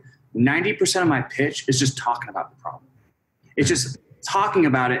correctly, 90% of my pitch is just talking about the problem. It's just talking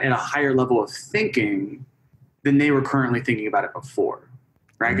about it at a higher level of thinking than they were currently thinking about it before,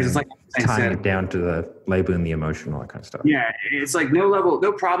 right? Because it's like tying it down to the labeling, the emotion, all that kind of stuff. Yeah, it's like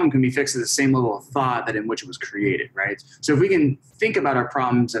no problem can be fixed at the same level of thought that in which it was created, right? So if we can think about our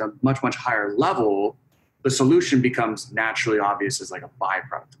problems at a much, much higher level, the solution becomes naturally obvious as like a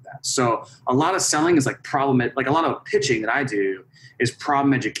byproduct of that. So a lot of selling is like like a lot of pitching that I do is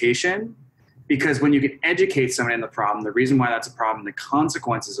problem education, because when you can educate somebody on the problem, the reason why that's a problem, the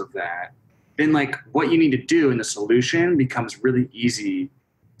consequences of that, then like what you need to do in the solution becomes really easy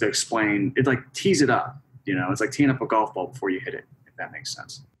to explain. It like tees it up, you know, it's like teeing up a golf ball before you hit it, if that makes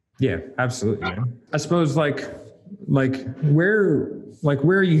sense. Yeah, absolutely, man. I suppose like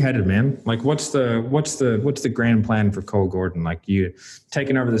where are you headed, man? Like what's the grand plan for Cole Gordon? Like you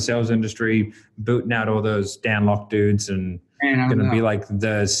taking over the sales industry, booting out all those Dan Locke dudes and going to be like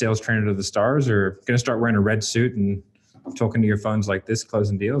the sales trainer to the stars, or going to start wearing a red suit and talking to your phones like this,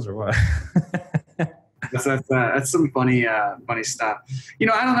 closing deals, or what? That's some funny stuff. You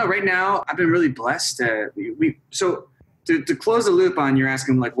know, I don't know. Right now, I've been really blessed. So to close the loop on, you're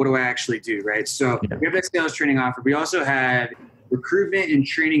asking like, what do I actually do, right? So we have that sales training offer. We also had recruitment and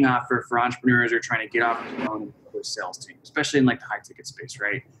training offer for entrepreneurs who are trying to get off the phone and build a sales team, especially in like the high ticket space,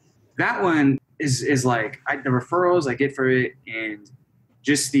 right? That one is like the referrals I get for it, and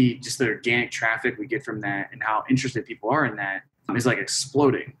just the organic traffic we get from that, and how interested people are in that is like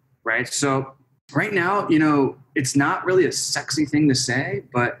exploding, right? So right now, you know, it's not really a sexy thing to say,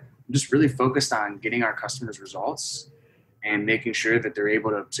 but I'm just really focused on getting our customers results and making sure that they're able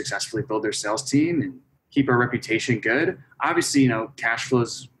to successfully build their sales team and keep our reputation good. Obviously, you know, cash flow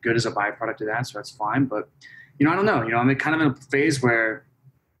is good as a byproduct of that, so that's fine. But, you know, I don't know. You know, I'm kind of in a phase where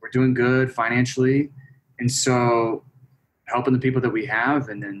we're doing good financially, and so helping the people that we have,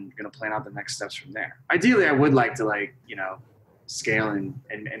 and then going to plan out the next steps from there. Ideally, I would like to, like, you know, scale and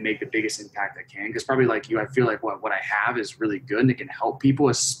make the biggest impact I can, because probably like you, I feel like what I have is really good and it can help people,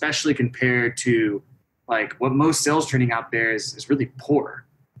 especially compared to like what most sales training out there is really poor,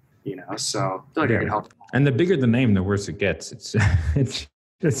 you know. So I feel like I can help. And the bigger the name, the worse it gets. It's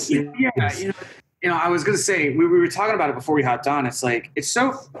you know, I was going to say, we were talking about it before we hopped on. It's like, it's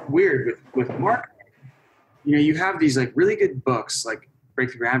so weird with marketing. You know, you have these like really good books, like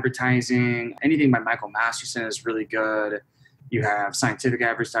Breakthrough Advertising, anything by Michael Masterson is really good. You have Scientific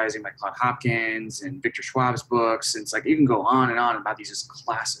Advertising by Claude Hopkins and Victor Schwab's books. And it's like, you can go on and on about these as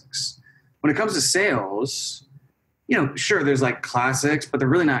classics. When it comes to sales, you know, sure, there's like classics, but they're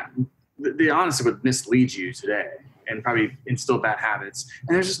really not, they honestly would mislead you today and probably instill bad habits.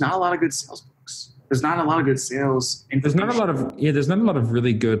 And there's just not a lot of good sales books. There's not a lot of good sales information. There's not a lot of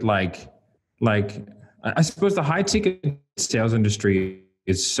really good, like I suppose the high ticket sales industry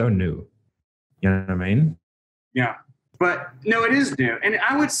is so new. You know what I mean? Yeah. But no, it is new. And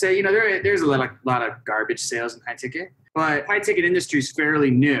I would say, you know, there's a lot of garbage sales in high ticket, but high ticket industry is fairly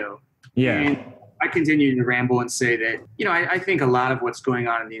new. Yeah. And I continue to ramble and say that, you know, I think a lot of what's going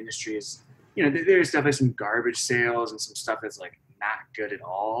on in the industry is, you know, there's definitely some garbage sales and some stuff that's like not good at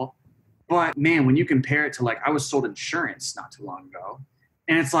all. But man, when you compare it to like, I was sold insurance not too long ago,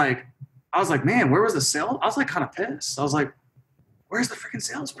 and it's like, I was like, man, where was the sale? I was like kind of pissed. I was like, where's the freaking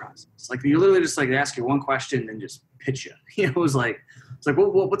sales process? Like you literally just like ask you one question and just pitch you. You know, it's like,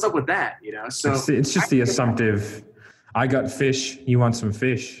 well, what's up with that? You know, so it's just the assumptive. I got fish. You want some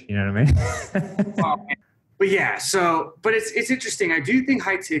fish? You know what I mean? But yeah, so but it's interesting. I do think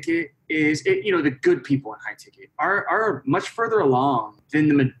high ticket is you know, the good people in high ticket are much further along than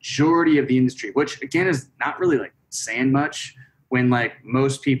the majority of the industry, which again is not really like saying much when like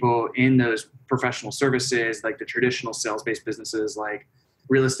most people in those professional services, like the traditional sales-based businesses like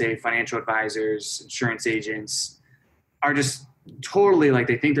real estate, financial advisors, insurance agents, are just totally like,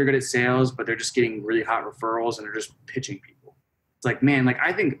 they think they're good at sales, but they're just getting really hot referrals and they're just pitching people. It's like, man, like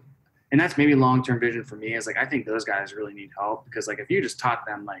I think, and that's maybe long-term vision for me, is like, I think those guys really need help, because like if you just taught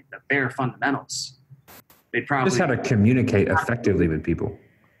them like the bare fundamentals, they'd probably just how to communicate effectively with people.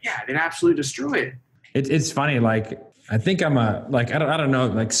 Yeah, they'd absolutely destroy it. It's funny. Like, I think I'm I don't know,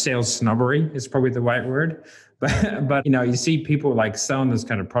 like sales snobbery is probably the right word, but you know, you see people like selling those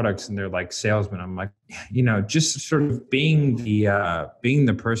kind of products and they're like salesmen. I'm like, you know, just sort of being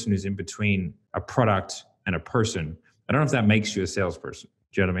the person who's in between a product and a person. I don't know if that makes you a salesperson.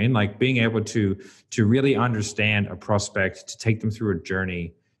 Do you know what I mean? Like being able to really understand a prospect, to take them through a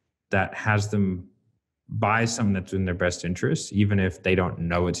journey that has them buy something that's in their best interest, even if they don't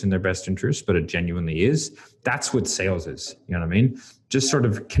know it's in their best interest, but it genuinely is. That's what sales is. You know what I mean? Just sort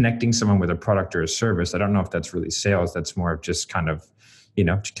of connecting someone with a product or a service. I don't know if that's really sales. That's more of just kind of,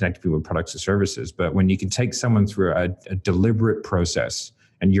 to connect people with products or services. But when you can take someone through a deliberate process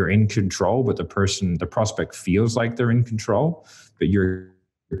and you're in control, but the prospect feels like they're in control, but you're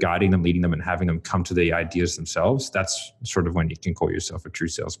guiding them, leading them, and having them come to the ideas themselves, that's sort of when you can call yourself a true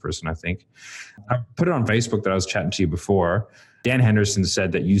salesperson, I think. I put it on Facebook that I was chatting to you before. Dan Henderson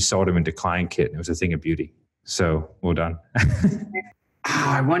said that you sold him into Client Kit and it was a thing of beauty. So well done.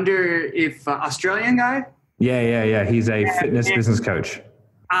 I wonder if Australian guy? Yeah. He's a fitness business coach.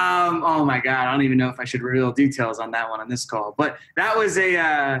 Oh my God. I don't even know if I should reveal details on that one on this call, but that was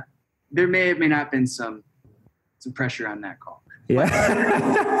there may not have been some pressure on that call.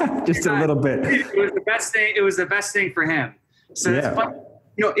 Yeah, just a little bit. It was the best thing. It was the best thing for him. So it's fun.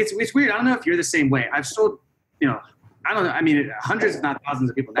 It's weird. I don't know if you're the same way. I've sold, I don't know. I mean, hundreds, if not thousands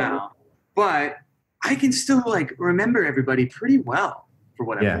of people now, but I can still remember everybody pretty well for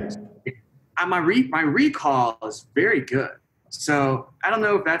whatever reason. My recall is very good. So I don't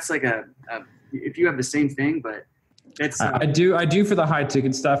know if that's if you have the same thing, but it's. I do for the high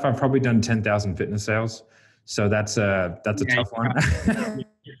ticket stuff. I've probably done 10,000 fitness sales. So that's a tough one.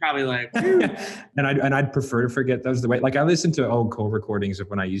 You're probably and I'd prefer to forget those the way. I listen to old call recordings of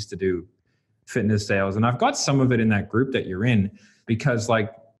when I used to do fitness sales, and I've got some of it in that group that you're in, because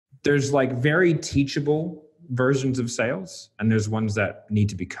there's very teachable versions of sales, and there's ones that need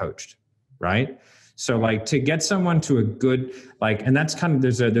to be coached, right? So to get someone to a good, and that's kind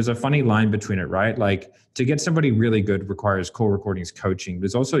of, there's a funny line between it, right? To get somebody really good requires call recordings coaching.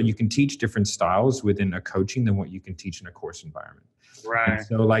 There's also, you can teach different styles within a coaching than what you can teach in a course environment. Right. And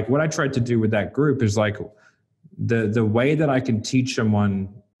so what I tried to do with that group is the way that I can teach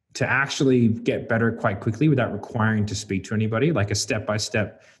someone to actually get better quite quickly without requiring to speak to anybody, a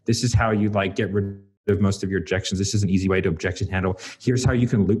step-by-step, this is how you get rid of most of your objections. This is an easy way to objection handle. Here's how you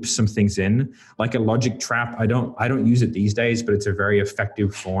can loop some things in, like a logic trap. I don't use it these days, but it's a very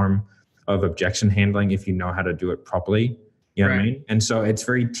effective form of objection handling if you know how to do it properly. You know what I mean? And so it's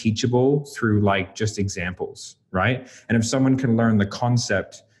very teachable through just examples, right? And if someone can learn the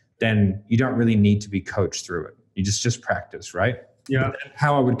concept, then you don't really need to be coached through it. You just practice, right? Yeah.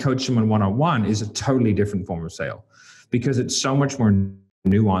 How I would coach someone one-on-one is a totally different form of sale, because it's so much more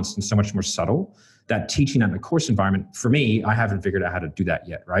nuanced and so much more subtle that teaching that in a course environment, for me, I haven't figured out how to do that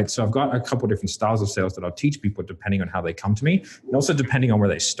yet, right? So I've got a couple different styles of sales that I'll teach people depending on how they come to me, and also depending on where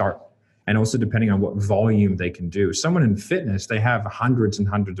they start, and also depending on what volume they can do. Someone in fitness, they have hundreds and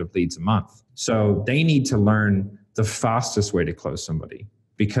hundreds of leads a month. So they need to learn the fastest way to close somebody,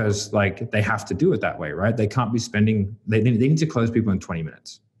 because they have to do it that way, right? They can't be spending, they need to close people in 20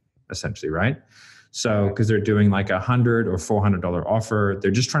 minutes, essentially, right? So, because they're doing $100 or $400 offer,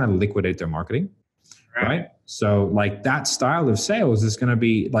 they're just trying to liquidate their marketing. Right. So that style of sales is going to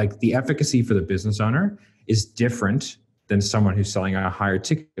be the efficacy for the business owner is different than someone who's selling a higher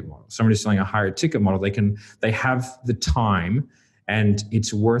ticket model. Someone who's selling a higher ticket model, they have the time, and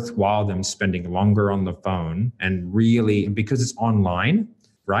it's worthwhile them spending longer on the phone, and really, because it's online,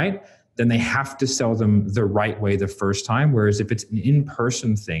 right? Then they have to sell them the right way the first time. Whereas if it's an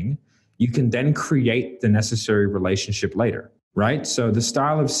in-person thing, you can then create the necessary relationship later. Right. So the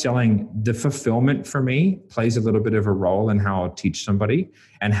style of selling, the fulfillment for me plays a little bit of a role in how I'll teach somebody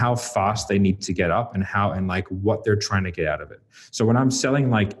and how fast they need to get up and what they're trying to get out of it. So when I'm selling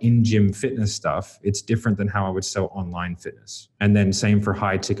in-gym fitness stuff, it's different than how I would sell online fitness. And then same for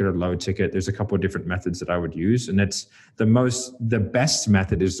high ticket or low ticket. There's a couple of different methods that I would use. And it's the best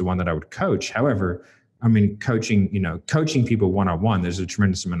method is the one that I would coach. However, coaching people one-on-one, there's a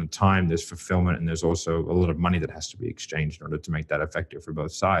tremendous amount of time, there's fulfillment, and there's also a lot of money that has to be exchanged in order to make that effective for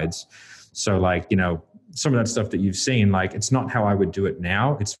both sides. So some of that stuff that you've seen, it's not how I would do it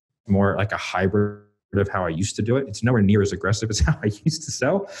now. It's more like a hybrid of how I used to do it. It's nowhere near as aggressive as how I used to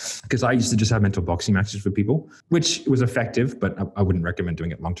sell, because I used to just have mental boxing matches with people, which was effective, but I wouldn't recommend doing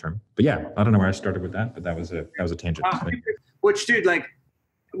it long-term. But yeah, I don't know where I started with that, but that was a tangent. Which, dude,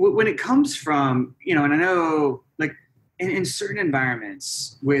 when it comes from, and I know in certain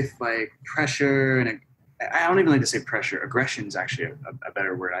environments with pressure, and I don't even like to say pressure, aggression is actually a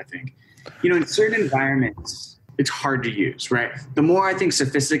better word, I think. In certain environments, it's hard to use, right? The more I think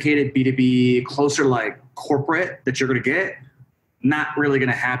sophisticated B2B, closer corporate that you're going to get, not really going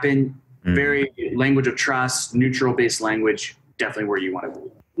to happen. Very language of trust, neutral based language, definitely where you want to be.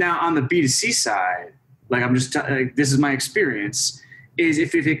 Now on the B2C side, this is my experience, is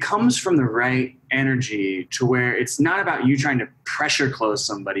if it comes from the right energy to where it's not about you trying to pressure close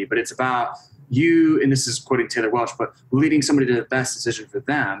somebody, but it's about you, and this is quoting Taylor Welch, but leading somebody to the best decision for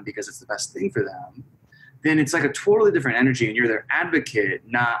them because it's the best thing for them, then it's like a totally different energy, and you're their advocate,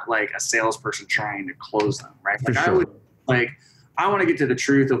 not like a salesperson trying to close them, right? Like I want to get to the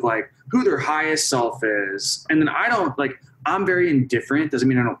truth of like who their highest self is. And then I'm very indifferent. Doesn't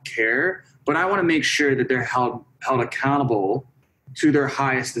mean I don't care, but I want to make sure that they're held accountable to their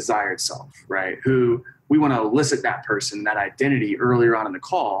highest desired self, right? Who we want to elicit that person, that identity earlier on in the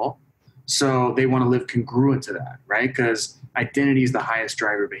call. So they want to live congruent to that, right? Because identity is the highest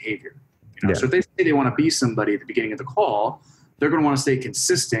driver of behavior. You know? Yeah. So if they say they want to be somebody at the beginning of the call, they're going to want to stay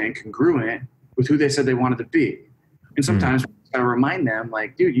consistent, congruent with who they said they wanted to be. And sometimes I remind them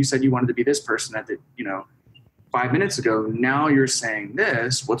like, dude, you said you wanted to be this person at the, 5 minutes ago. Now you're saying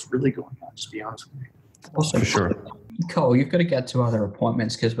this. What's really going on? Just be honest with me. Also, for sure. Cole, you've got to get to other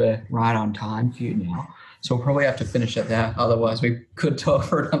appointments because we're right on time for you now. So we'll probably have to finish it there. Otherwise, we could talk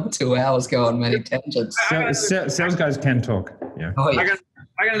for another 2 hours, go on many tangents. Sales guys can talk. Yeah. Oh, yeah.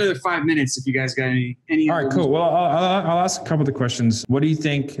 I got another 5 minutes if you guys got any. All right, cool. Well, I'll ask a couple of the questions. What do you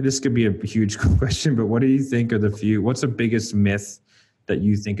think? This could be a huge question, but what do you think are what's the biggest myth that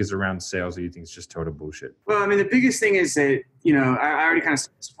you think is around sales or you think is just total bullshit? Well, I mean, the biggest thing is that, I already kind of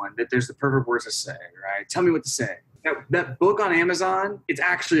said this one, that there's the perfect words to say, right? Tell me what to say. That book on Amazon, it's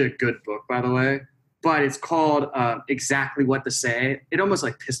actually a good book, by the way, but it's called Exactly What to Say. It almost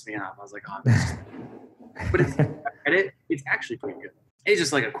like pissed me off. I was like, oh, but it's actually pretty good. It's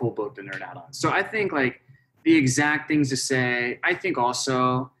just like a cool book to nerd out on. So I think like the exact things to say, I think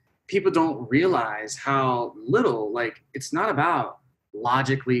also people don't realize how little, like it's not about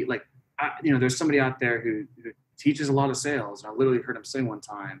logically, like, there's somebody out there who teaches a lot of sales. And I literally heard him say one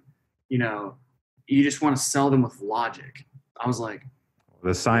time, you just want to sell them with logic. I was like,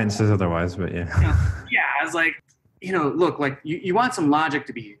 the science says otherwise, but yeah. Yeah. I was like, look, like you want some logic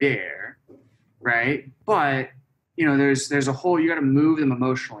to be there, right? But there's a whole, you got to move them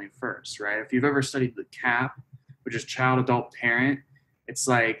emotionally first, right? If you've ever studied the CAP, which is child, adult, parent, it's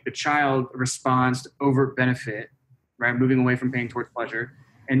like the child responds to overt benefit, right? Moving away from pain towards pleasure.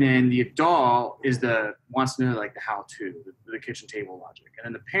 And then the adult wants to know like the how-to, the kitchen table logic. And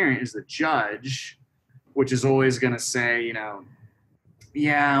then the parent is the judge, which is always going to say,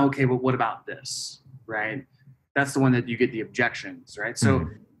 yeah, okay, but what about this, right? That's the one that you get the objections, right? So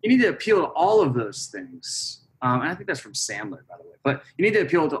you need to appeal to all of those things. And I think that's from Sandler, by the way. But you need to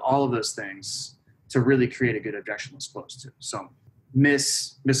appeal to all of those things to really create a good objection as opposed to. So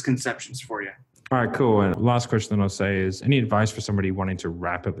misconceptions for you. All right, cool. And last question that I'll say is, any advice for somebody wanting to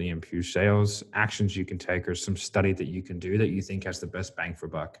rapidly improve sales, actions you can take or some study that you can do that you think has the best bang for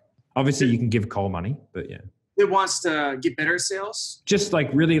buck? Obviously, you can give Cole money, but yeah. It wants to get better at sales? Just like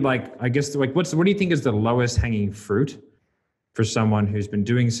really like, I guess, like what do you think is the lowest hanging fruit for someone who's been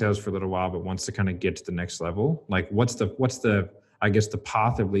doing sales for a little while but wants to kind of get to the next level? Like what's the I guess the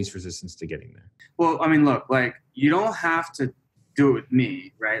path of least resistance to getting there? Well, I mean, look, like you don't have to do it with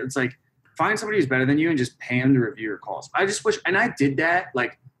me, right? It's like find somebody who's better than you and just pay them to review your calls. I just wish, and I did that.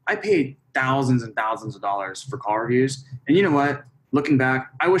 Like I paid thousands and thousands of dollars for call reviews. And you know what? Looking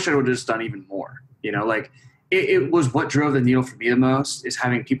back, I wish I would have just done even more. Like it was what drove the needle for me the most is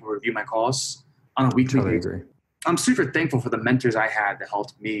having people review my calls on a weekly basis. Agree. I'm super thankful for the mentors I had that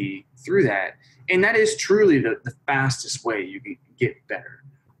helped me through that. And that is truly the fastest way you can get better.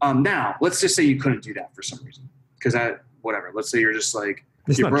 Now, let's just say you couldn't do that for some reason. Because whatever. Let's say you're just like,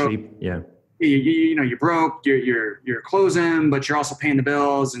 it's you're not broke. Cheap. Yeah. You're broke, you're closing, but you're also paying the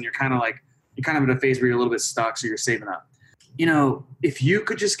bills and you're kind of in a phase where you're a little bit stuck. So you're saving up. If you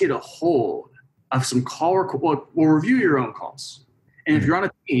could just get a hold of some we'll review your own calls. And if you're on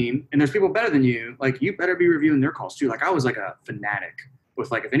a team and there's people better than you, like you better be reviewing their calls too. Like I was like a fanatic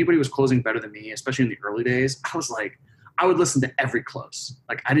with like, if anybody was closing better than me, especially in the early days, I was like, I would listen to every close.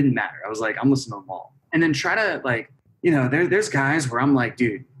 Like I didn't matter. I was like, I'm listening to them all. And then try to like, there's guys where I'm like,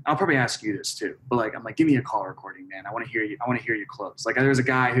 dude, I'll probably ask you this too, but like, I'm like, give me a call recording, man. I want to hear you. I want to hear you close. Like there's a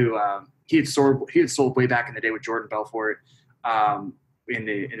guy who, he had sold way back in the day with Jordan Belfort, in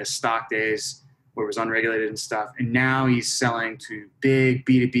the stock days where it was unregulated and stuff. And now he's selling to big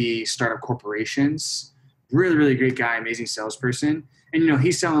B2B startup corporations. Really, really great guy, amazing salesperson. And,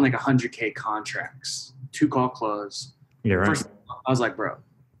 he's selling like 100K contracts, 2 call close. Yeah, right. First, I was like, bro,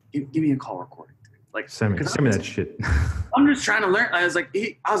 give me a call recording. Like, send me that shit. I'm just trying to learn. I was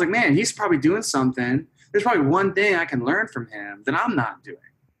like, man, he's probably doing something. There's probably one thing I can learn from him that I'm not doing.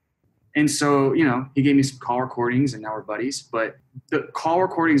 And so, he gave me some call recordings and now we're buddies, but the call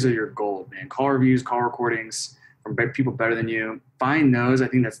recordings are your gold, man. Call reviews, call recordings from people better than you. Find those. I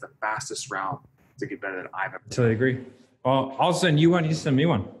think that's the fastest route to get better than I've ever. Totally agree. Well, I'll send you one. You send me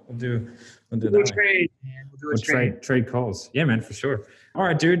one. We'll do a trade, man. We'll do a trade. Trade calls. Yeah, man, for sure. All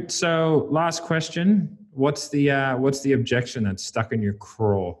right, dude. So last question. What's the objection that's stuck in your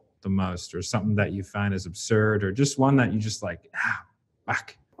craw the most, or something that you find is absurd, or just one that you just like,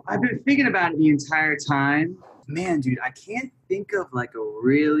 fuck. I've been thinking about it the entire time. Man, dude, I can't think of like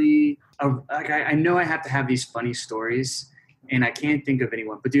I know I have to have these funny stories, and I can't think of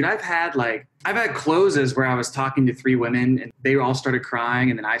anyone. But dude, I've had closes where I was talking to 3 women and they all started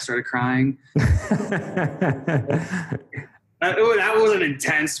crying, and then I started crying. That was an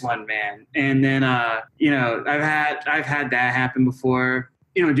intense one, man. And then, I've had that happen before.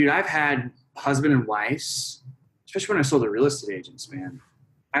 Dude, I've had husband and wives, especially when I sold to real estate agents, man.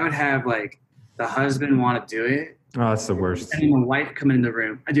 I would have like the husband want to do it. Oh, that's the worst. And then the wife coming in the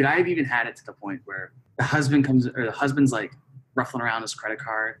room. Dude, I've even had it to the point where the husband's like ruffling around his credit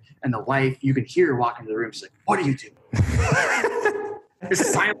card, and the wife, you can hear her walk into the room. She's like, "What are you doing?"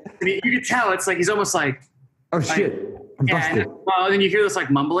 It's silent. I mean, you can tell it's like he's almost like, "Oh shit." Yeah, and then you hear this like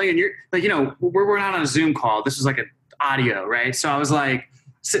mumbling, and you're like, we're not on a Zoom call. This was like an audio, right? So I was like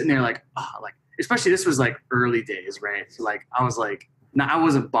sitting there like, especially this was like early days, right? So like I was like, I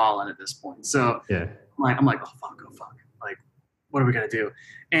wasn't balling at this point. So yeah, I'm like, oh fuck. Like, what are we gonna do?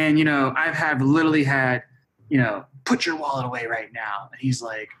 And I've literally had, put your wallet away right now. And he's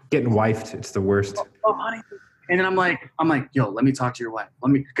like, getting wifed. It's the worst. Oh honey. And then I'm like, yo, let me talk to your wife.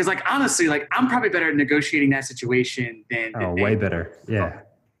 Because like, honestly, like I'm probably better at negotiating that situation than way better. Yeah.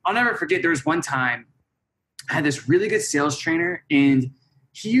 I'll never forget. There was one time I had this really good sales trainer, and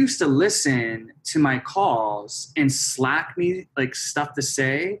he used to listen to my calls and Slack me like stuff to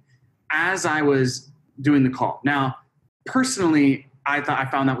say as I was doing the call. Now, personally, I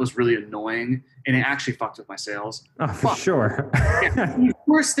found that was really annoying, and it actually fucked with my sales. Oh, for sure.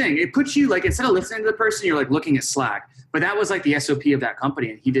 Worst thing, it puts you like, instead of listening to the person, you're like looking at Slack. But that was like the SOP of that company,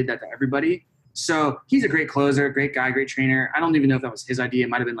 and he did that to everybody. So he's a great closer, great guy, great trainer. I don't even know if that was his idea. It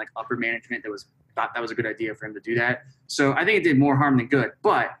might have been like upper management that thought that was a good idea for him to do that. So I think it did more harm than good.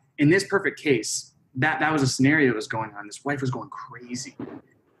 But in this perfect case, that was a scenario that was going on. This wife was going crazy,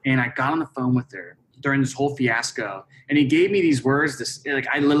 and I got on the phone with her during this whole fiasco, and he gave me these words.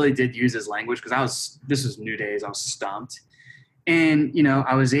 I literally did use his language because this was new days. I was stumped, and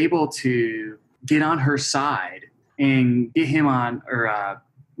I was able to get on her side and get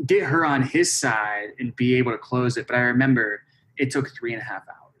her on his side and be able to close it. But I remember it took 3.5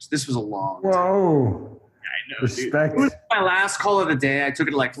 hours. This was a long time. Whoa. I know, respect. Dude. It was my last call of the day. I took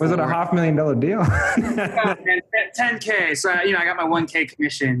it like was it a $500,000 deal? 10K. So I got my 1K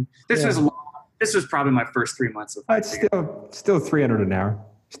commission. This was long. This was probably my first 3 months of. It's still 300 an hour.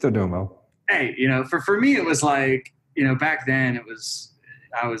 Still doing well. Hey, for me it was like, back then it was,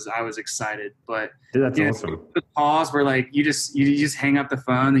 I was excited, but dude, that's awesome. The calls where like you just hang up the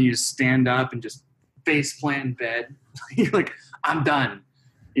phone and you just stand up and just face plant in bed. You're like, I'm done.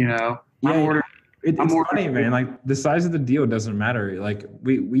 Yeah, it's funny, man. Like the size of the deal doesn't matter. Like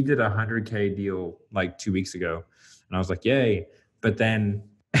we did a 100K deal like 2 weeks ago, and I was like, yay! But then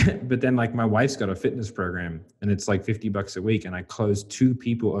like my wife's got a fitness program, and it's like $50 a week, and I closed 2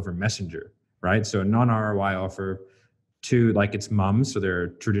 people over Messenger, right? So a non-ROI offer to like it's mums, so they're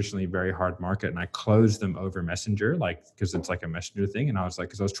traditionally very hard market, and I closed them over Messenger, like because it's like a Messenger thing. And I was like,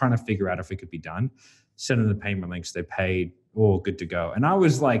 because I was trying to figure out if it could be done. Sent them the payment links, they paid, all good to go. And I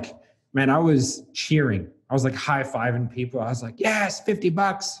was like, man, I was cheering. I was like high-fiving people. I was like, yes,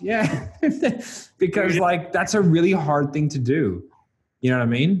 $50, yeah, because like that's a really hard thing to do. You know what I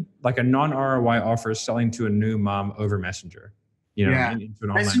mean? Like a non-ROI offer selling to a new mom over Messenger. What I mean? Into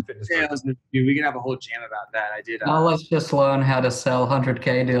an online fitness sales, dude, we could have a whole jam about that. I did. Now let's just learn how to sell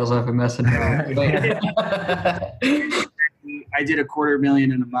 100K deals over Messenger. I did $250,000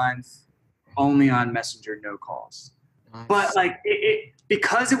 in a month only on Messenger, no calls. Nice. But like it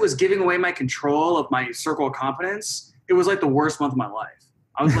because it was giving away my control of my circle of competence, it was like the worst month of my life.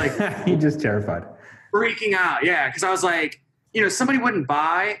 I was like, you just terrified, freaking out. Yeah, because I was like, somebody wouldn't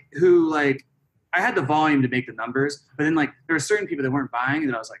buy who like. I had the volume to make the numbers, but then like there were certain people that weren't buying,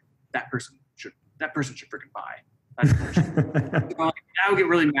 and I was like, that person should freaking buy. So, I would get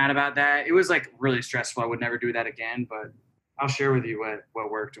really mad about that. It was like really stressful. I would never do that again, but I'll share with you what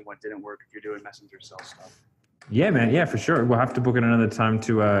worked and what didn't work if you're doing Messenger sales stuff. Yeah, man. Yeah, for sure. We'll have to book it another time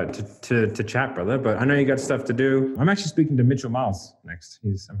to chat, brother. But I know you got stuff to do. I'm actually speaking to Mitchell Miles next.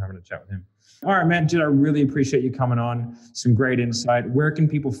 I'm having a chat with him. All right, man. Dude, I really appreciate you coming on. Some great insight. Where can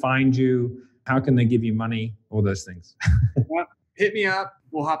people find you? How can they give you money? All those things. Well, hit me up.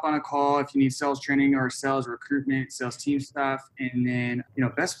 We'll hop on a call if you need sales training or sales recruitment, sales team stuff. And then,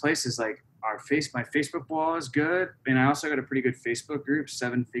 best place is like my Facebook wall is good. And I also got a pretty good Facebook group,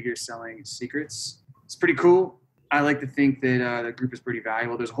 7-Figure Selling Secrets. It's pretty cool. I like to think that the group is pretty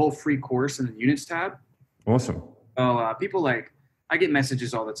valuable. There's a whole free course in the units tab. Awesome. So people I get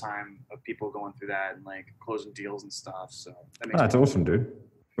messages all the time of people going through that and like closing deals and stuff. So that's awesome, dude.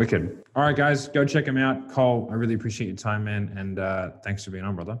 Wicked. All right, guys, go check him out. Cole, I really appreciate your time, man. And thanks for being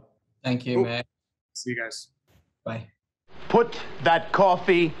on, brother. Thank you, man. See you guys. Bye. Put that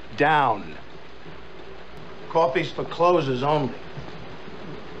coffee down. Coffee's for closers only.